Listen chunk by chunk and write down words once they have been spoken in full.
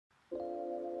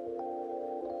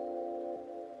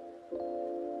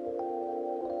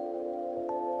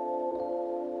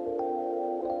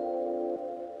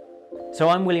So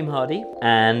I'm William Hardie,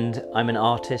 and I'm an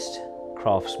artist,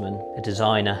 craftsman, a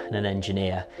designer and an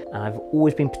engineer, and I've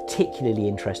always been particularly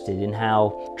interested in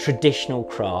how traditional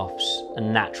crafts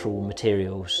and natural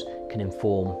materials can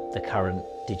inform the current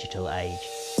digital age.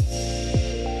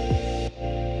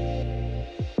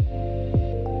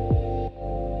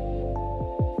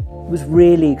 It was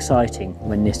really exciting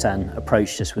when Nissan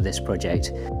approached us with this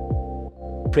project.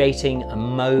 Creating a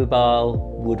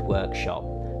mobile wood workshop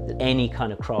that any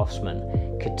kind of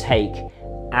craftsman could take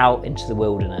out into the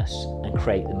wilderness and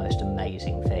create the most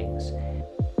amazing things.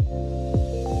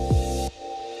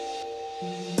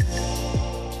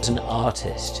 As an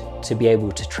artist, to be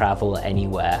able to travel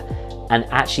anywhere and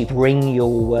actually bring your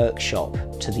workshop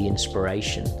to the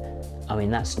inspiration, I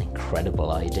mean, that's an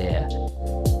incredible idea.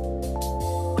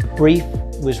 The brief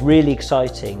was really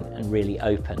exciting and really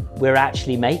open. We're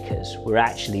actually makers, we're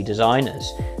actually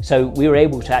designers. So we were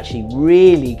able to actually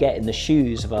really get in the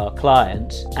shoes of our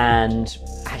clients and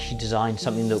actually design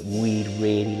something that we'd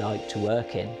really like to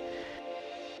work in.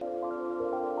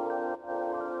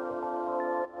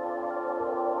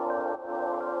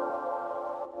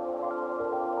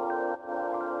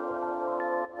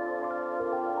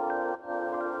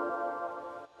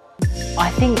 I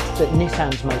think that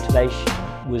Nissan's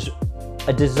motivation was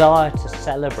a desire to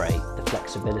celebrate the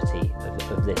flexibility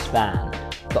of this van,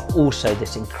 but also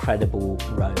this incredible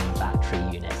ROAM battery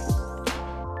unit.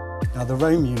 Now the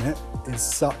ROAM unit is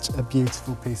such a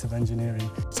beautiful piece of engineering.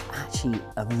 It's actually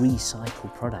a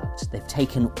recycled product. They've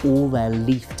taken all their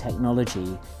Leaf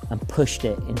technology and pushed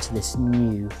it into this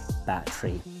new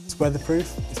battery. It's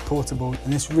weatherproof, it's portable,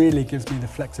 and this really gives me the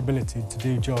flexibility to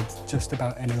do jobs just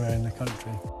about anywhere in the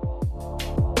country.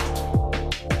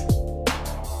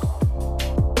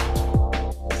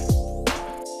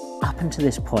 Up until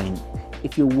this point,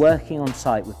 if you're working on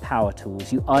site with power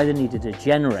tools, you either needed a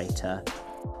generator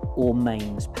or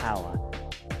mains power.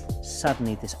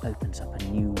 Suddenly this opens up a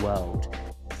new world.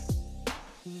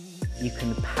 You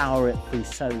can power it through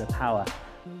solar power,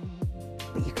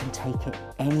 but you can take it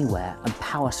anywhere and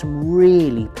power some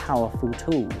really powerful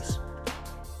tools.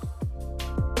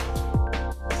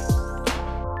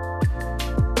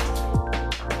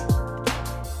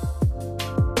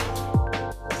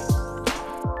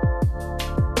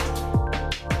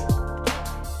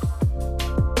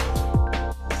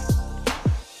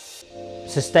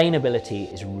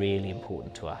 Sustainability is really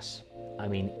important to us. I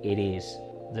mean, it is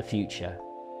the future.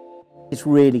 It's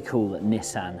really cool that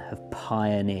Nissan have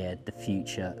pioneered the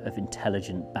future of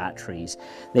intelligent batteries.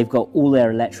 They've got all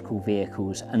their electrical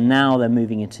vehicles and now they're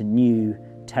moving into new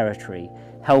territory,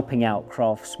 helping out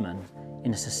craftsmen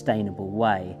in a sustainable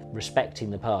way,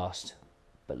 respecting the past,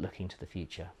 but looking to the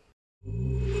future.